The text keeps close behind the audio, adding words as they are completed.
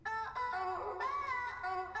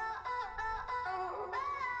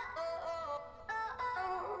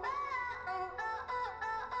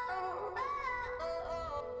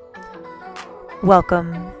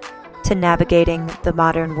Welcome to Navigating the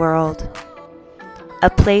Modern World, a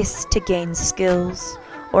place to gain skills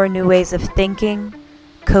or new ways of thinking,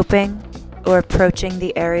 coping, or approaching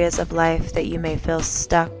the areas of life that you may feel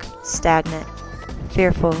stuck, stagnant,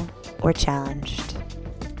 fearful, or challenged.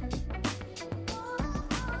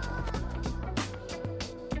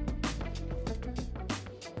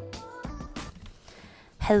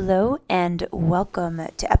 Hello and welcome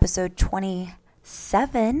to episode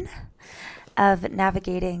 27 of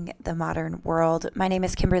Navigating the Modern World. My name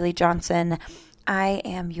is Kimberly Johnson. I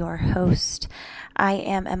am your host. I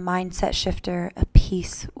am a mindset shifter, a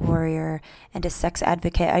peace warrior, and a sex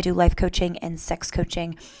advocate. I do life coaching and sex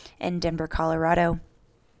coaching in Denver, Colorado.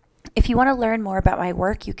 If you want to learn more about my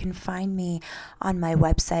work, you can find me on my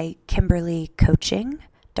website,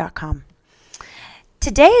 KimberlyCoaching.com.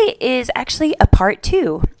 Today is actually a part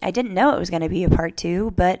 2. I didn't know it was going to be a part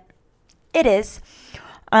 2, but it is.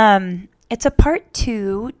 It's a part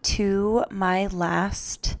 2 to my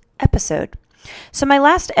last episode. So my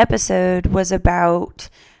last episode was about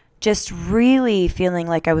just really feeling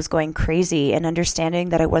like I was going crazy and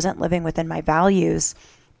understanding that I wasn't living within my values,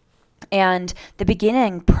 and the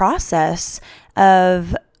beginning process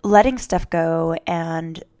of letting stuff go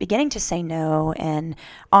and beginning to say no and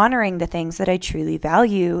honoring the things that I truly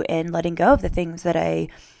value and letting go of the things that I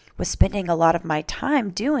was spending a lot of my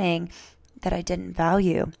time doing that I didn't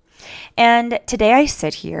value. And today I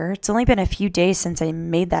sit here, it's only been a few days since I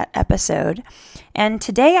made that episode, and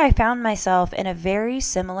today I found myself in a very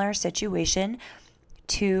similar situation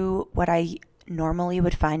to what I normally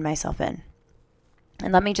would find myself in.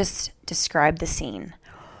 And let me just describe the scene.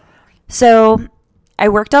 So I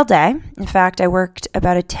worked all day. In fact, I worked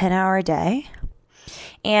about a 10-hour day.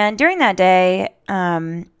 And during that day,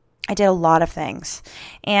 I did a lot of things.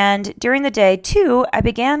 And during the day, too, I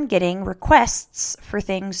began getting requests for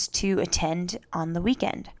things to attend on the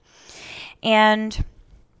weekend. And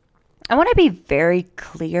I want to be very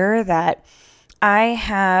clear that I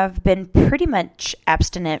have been pretty much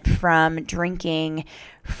abstinent from drinking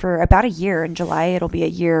for about a year. In July, it'll be a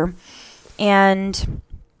year. And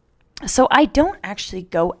so I don't actually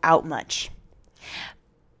go out much.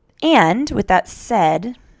 And with that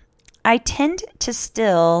said, I tend to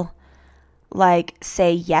still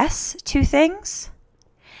say yes to things,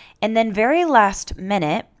 and then very last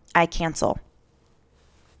minute, I cancel.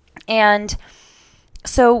 And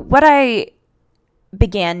so what I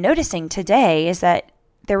began noticing today is that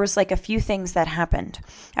there was a few things that happened.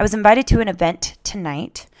 I was invited to an event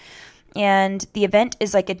tonight, and the event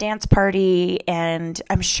is a dance party, and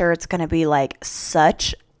I'm sure it's going to be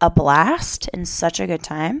such a blast and such a good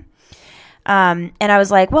time. And I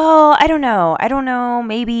was like, well, I don't know,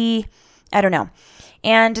 maybe, I don't know.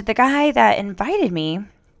 And the guy that invited me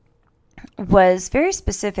was very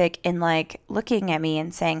specific in looking at me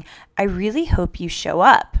and saying, I really hope you show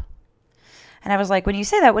up. And I was like, when you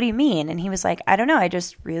say that, what do you mean? And he was like, I don't know, I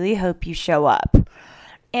just really hope you show up.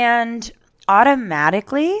 And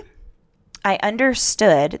automatically, I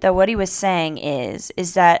understood that what he was saying is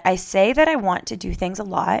that I say that I want to do things a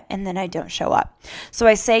lot and then I don't show up. So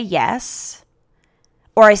I say yes,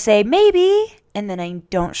 or I say maybe, and then I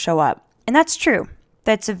don't show up. And that's true.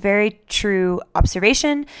 That's a very true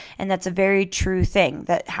observation, and that's a very true thing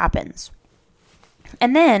that happens.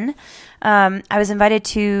 And then I was invited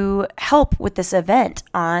to help with this event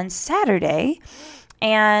on Saturday,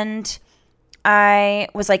 and I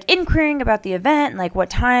was inquiring about the event and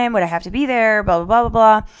what time would I have to be there, blah, blah, blah,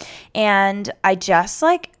 blah, blah. And I just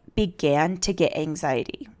began to get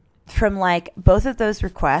anxiety from both of those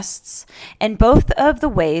requests and both of the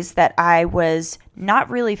ways that I was not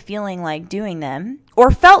really feeling like doing them, or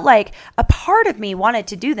felt like a part of me wanted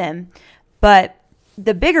to do them, but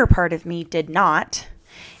the bigger part of me did not.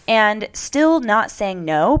 And still not saying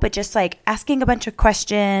no, but just asking a bunch of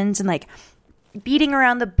questions and beating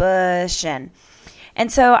around the bush. And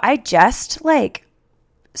so I just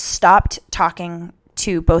stopped talking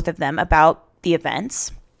to both of them about the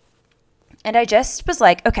events. And I just was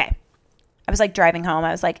okay. I was driving home.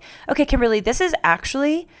 I was okay, Kimberly, this is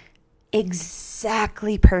actually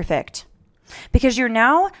exactly perfect, because you're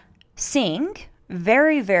now seeing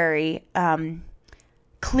very, very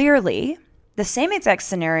clearly the same exact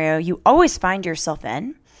scenario you always find yourself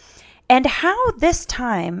in, and how this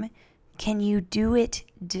time can you do it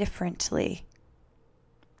differently?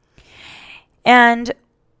 And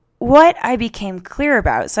what I became clear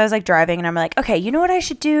about, so I was driving and I'm okay, you know what I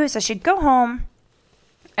should do is I should go home.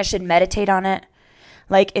 I should meditate on it.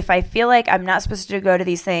 If I feel like I'm not supposed to go to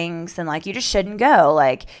these things, then you just shouldn't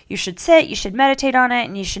go. You should sit, you should meditate on it,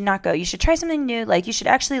 and you should not go. You should try something new. You should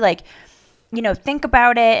actually think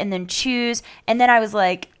about it and then choose. And then I was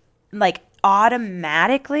like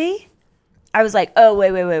automatically, I was like, oh,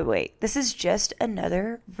 wait. This is just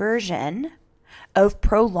another version of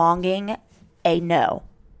prolonging a no.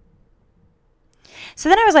 So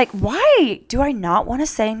then I was like, why do I not want to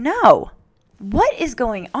say no? What is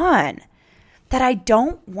going on that I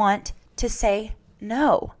don't want to say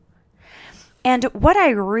no? And what I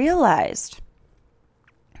realized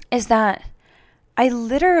is that I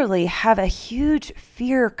literally have a huge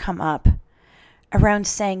fear come up around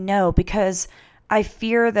saying no, because I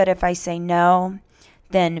fear that if I say no,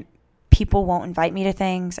 then people won't invite me to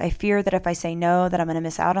things. I fear that if I say no, that I'm going to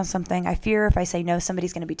miss out on something. I fear if I say no,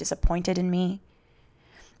 somebody's going to be disappointed in me.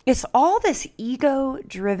 It's all this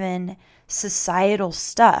ego-driven societal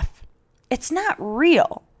stuff. It's not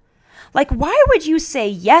real. Like, why would you say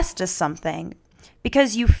yes to something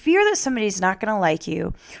because you fear that somebody's not going to like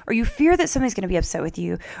you, or you fear that somebody's going to be upset with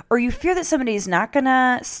you, or you fear that somebody's not going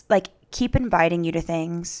to keep inviting you to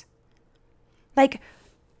things? Like,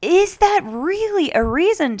 is that really a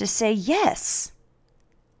reason to say yes?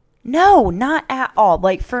 No, not at all.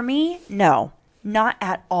 Like, for me, no, not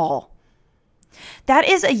at all. That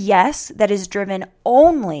is a yes that is driven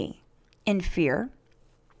only in fear.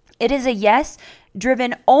 It is a yes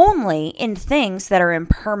driven only in things that are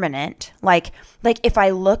impermanent, like if I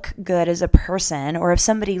look good as a person, or if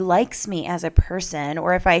somebody likes me as a person,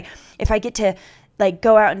 or if I get to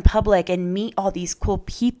go out in public and meet all these cool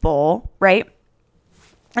people, right?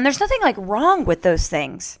 And there's nothing wrong with those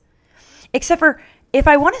things, except for if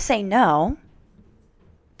I want to say no,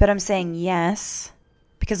 but I'm saying yes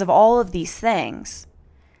because of all of these things,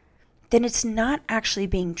 then it's not actually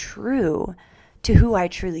being true to who I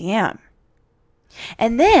truly am.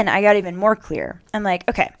 And then I got even more clear. I'm like,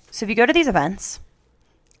 okay, so if you go to these events,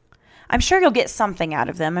 I'm sure you'll get something out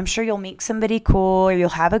of them. I'm sure you'll meet somebody cool, or you'll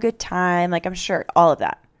have a good time. I'm sure all of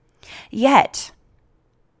that. Yet,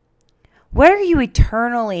 what are you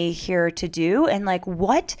eternally here to do? And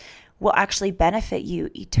what will actually benefit you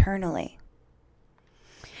eternally?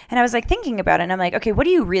 And I was thinking about it, and I'm like, okay, what do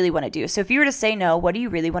you really want to do? So if you were to say no, what do you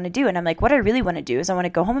really want to do? And I'm like, what I really want to do is I want to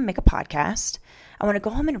go home and make a podcast. I want to go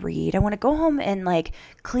home and read. I want to go home and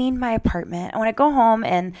clean my apartment. I want to go home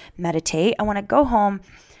and meditate. I want to go home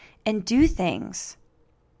and do things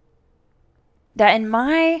that, in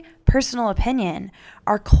my personal opinion,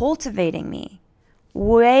 are cultivating me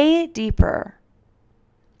way deeper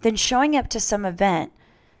than showing up to some event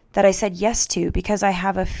that I said yes to because I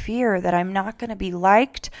have a fear that I'm not going to be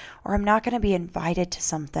liked, or I'm not going to be invited to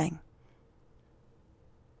something.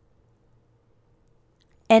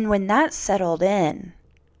 And when that settled in,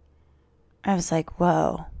 I was like,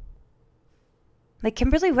 whoa.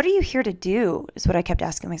 Kimberly, what are you here to do? Is what I kept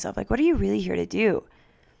asking myself. What are you really here to do?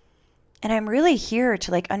 And I'm really here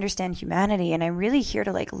to understand humanity, and I'm really here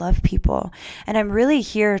to love people, and I'm really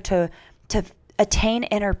here to attain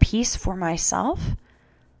inner peace for myself,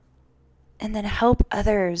 and then help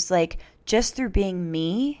others just through being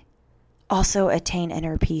me also attain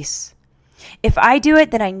inner peace. If I do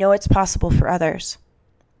it, then I know it's possible for others.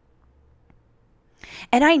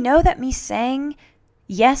 And I know that me saying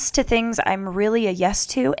yes to things I'm really a yes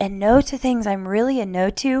to, and no to things I'm really a no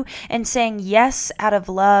to, and saying yes out of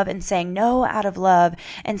love and saying no out of love,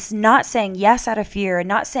 and not saying yes out of fear, and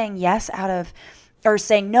not saying yes out of, or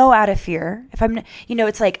saying no out of fear. If I'm,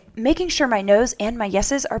 it's making sure my no's and my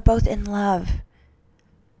yeses are both in love.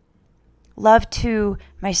 Love to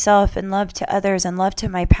myself, and love to others, and love to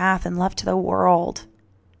my path, and love to the world.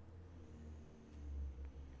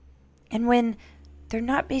 And when they're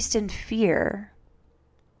not based in fear,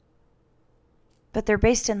 but they're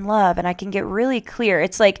based in love, and I can get really clear.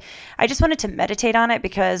 It's I just wanted to meditate on it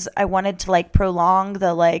because I wanted to prolong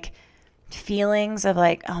the feelings of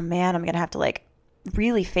oh man, I'm going to have to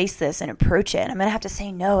really face this and approach it. I'm going to have to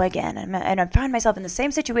say no again. And I find myself in the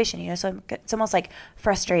same situation, so it's almost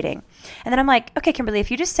frustrating. And then I'm like, okay, Kimberly,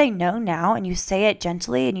 if you just say no now, and you say it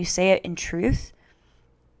gently, and you say it in truth,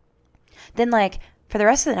 then for the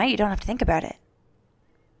rest of the night, you don't have to think about it.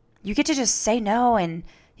 You get to just say no, and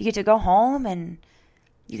you get to go home, and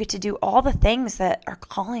you get to do all the things that are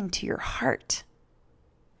calling to your heart.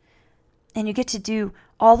 And you get to do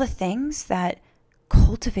all the things that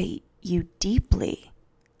cultivate you deeply.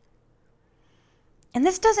 And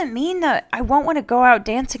this doesn't mean that I won't want to go out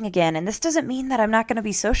dancing again. And this doesn't mean that I'm not going to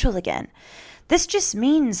be social again. This just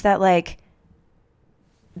means that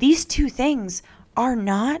these two things are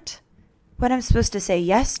not what I'm supposed to say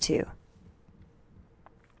yes to.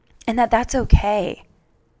 And that's okay.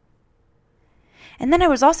 And then I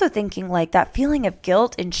was also thinking that feeling of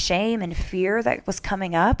guilt and shame and fear that was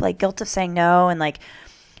coming up, guilt of saying no, and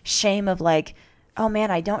shame of like, oh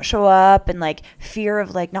man, I don't show up, and like fear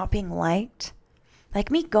of like not being liked.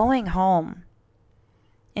 Like me going home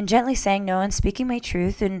and gently saying no and speaking my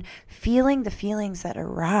truth and feeling the feelings that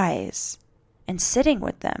arise and sitting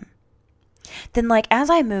with them. Then like as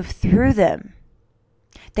I move through them,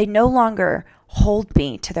 they no longer hold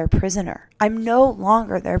me to their prisoner. I'm no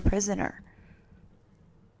longer their prisoner.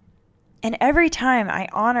 And every time I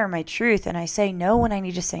honor my truth and I say no when I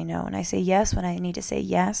need to say no, and I say yes when I need to say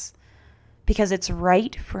yes, because it's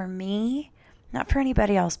right for me, not for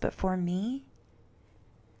anybody else, but for me,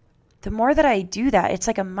 the more that I do that, it's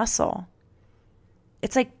like a muscle.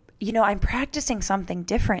 It's like, I'm practicing something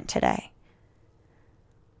different today.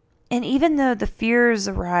 And even though the fears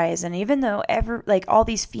arise, and even though all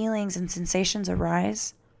these feelings and sensations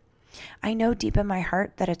arise, I know deep in my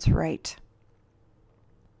heart that it's right.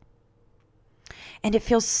 And it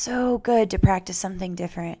feels so good to practice something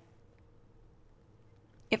different.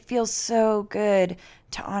 It feels so good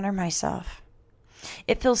to honor myself.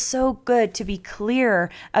 It feels so good to be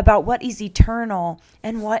clear about what is eternal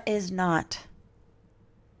and what is not.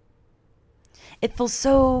 It feels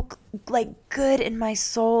so good in my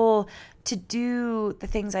soul to do the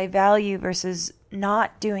things I value versus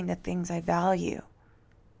not doing the things I value.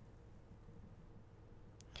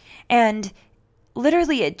 And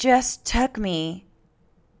literally it just took me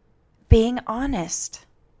being honest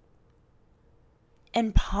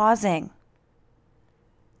and pausing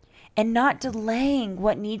and not delaying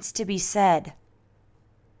what needs to be said.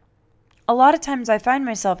 A lot of times I find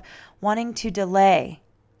myself wanting to delay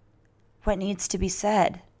what needs to be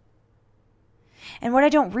said. And what I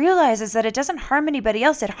don't realize is that it doesn't harm anybody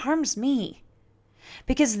else, it harms me.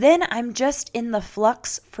 Because then I'm just in the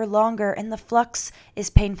flux for longer, and the flux is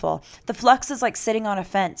painful. The flux is like sitting on a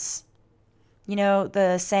fence.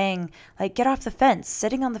 The saying, like, get off the fence.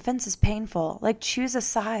 Sitting on the fence is painful. Like, choose a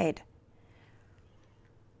side.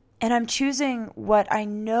 And I'm choosing what I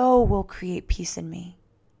know will create peace in me.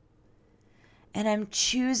 And I'm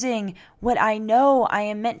choosing what I know I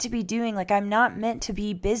am meant to be doing. Like, I'm not meant to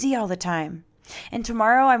be busy all the time. And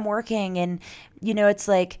tomorrow I'm working, and, it's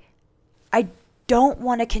like, I don't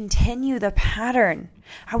want to continue the pattern.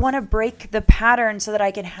 I want to break the pattern so that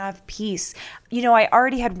I can have peace. I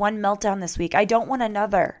already had one meltdown this week. I don't want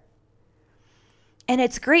another. And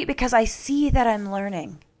it's great because I see that I'm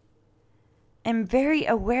learning. I'm very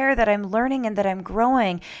aware that I'm learning and that I'm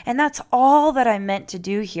growing. And that's all that I'm meant to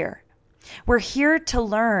do here. We're here to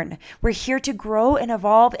learn. We're here to grow and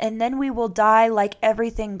evolve, and then we will die like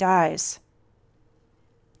everything dies.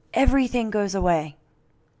 Everything goes away.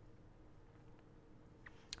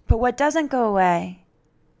 But what doesn't go away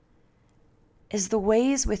is the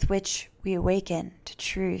ways with which we awaken to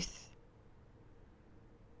truth.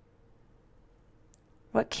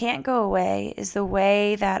 What can't go away is the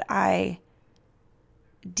way that I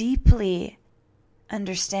deeply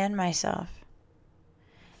understand myself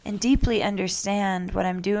and deeply understand what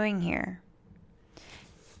I'm doing here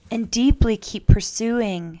and deeply keep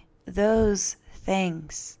pursuing those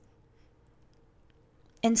things.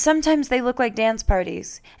 And sometimes they look like dance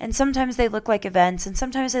parties, and sometimes they look like events, and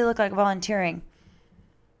sometimes they look like volunteering.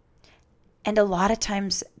 And a lot of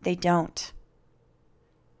times they don't.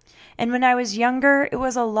 And when I was younger, it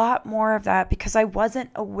was a lot more of that because I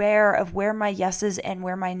wasn't aware of where my yeses and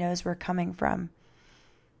where my nos were coming from.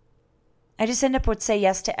 I just would say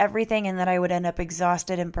yes to everything, and then I would end up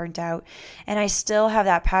exhausted and burnt out. And I still have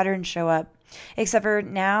that pattern show up. Except for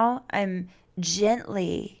now, I'm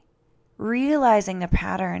gently realizing the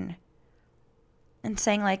pattern and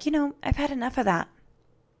saying like, I've had enough of that.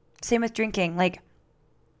 Same with drinking. Like,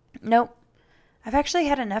 nope, I've actually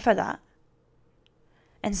had enough of that.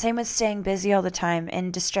 And same with staying busy all the time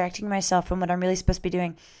and distracting myself from what I'm really supposed to be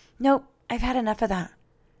doing. Nope, I've had enough of that.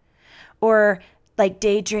 Or like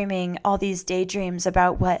daydreaming, all these daydreams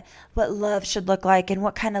about what love should look like and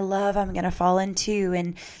what kind of love I'm going to fall into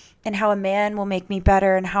and how a man will make me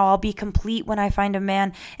better and how I'll be complete when I find a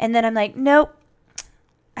man. And then I'm like, nope,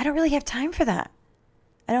 I don't really have time for that.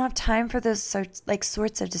 I don't have time for those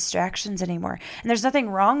sorts of distractions anymore. And there's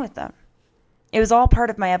nothing wrong with them. It was all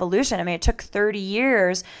part of my evolution. I mean, it took 30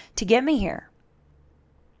 years to get me here.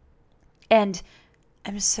 And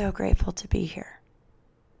I'm so grateful to be here.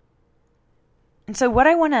 And so what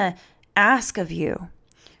I want to ask of you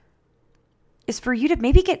is for you to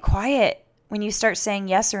maybe get quiet when you start saying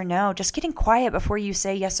yes or no, just getting quiet before you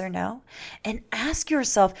say yes or no, and ask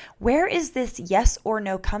yourself, where is this yes or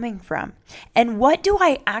no coming from? And what do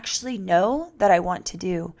I actually know that I want to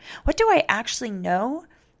do? What do I actually know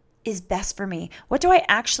is best for me? What do I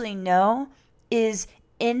actually know is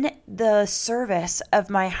in the service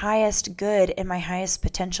of my highest good and my highest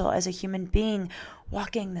potential as a human being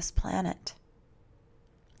walking this planet?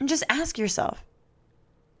 And just ask yourself.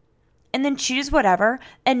 And then choose whatever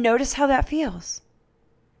and notice how that feels.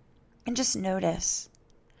 And just notice.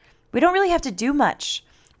 We don't really have to do much.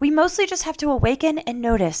 We mostly just have to awaken and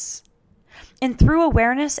notice. And through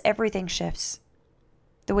awareness, everything shifts.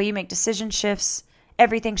 The way you make decisions shifts.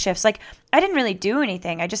 Everything shifts. Like, I didn't really do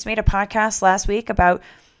anything. I just made a podcast last week about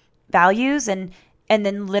values, and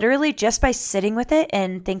then literally just by sitting with it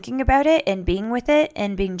and thinking about it and being with it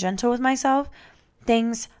and being gentle with myself,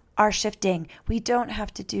 things are shifting. We don't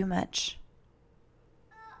have to do much.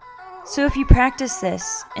 So if you practice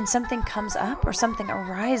this and something comes up or something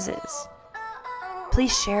arises,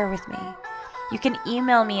 please share with me. You can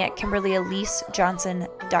email me at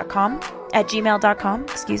KimberlyEliseJohnson.com,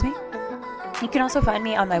 excuse me. You can also find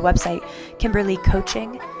me on my website,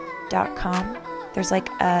 KimberlyCoaching.com. There's like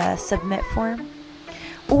a submit form.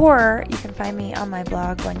 Or you can find me on my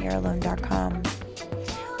blog, OneYearAlone.com.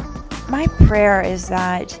 My prayer is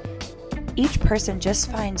that each person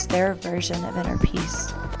just finds their version of inner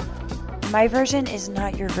peace. My version is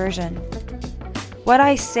not your version. What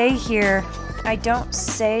I say here, I don't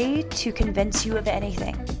say to convince you of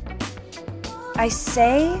anything. I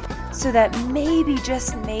say so that maybe,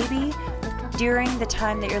 just maybe, during the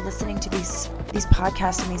time that you're listening to these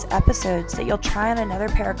podcasts and these episodes, that you'll try on another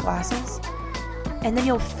pair of glasses, and then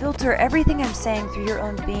you'll filter everything I'm saying through your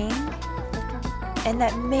own being, and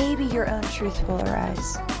that maybe your own truth will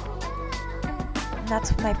arise. And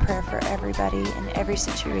that's my prayer for everybody in every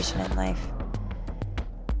situation in life.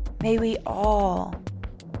 May we all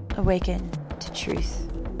awaken to truth.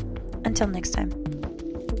 Until next time.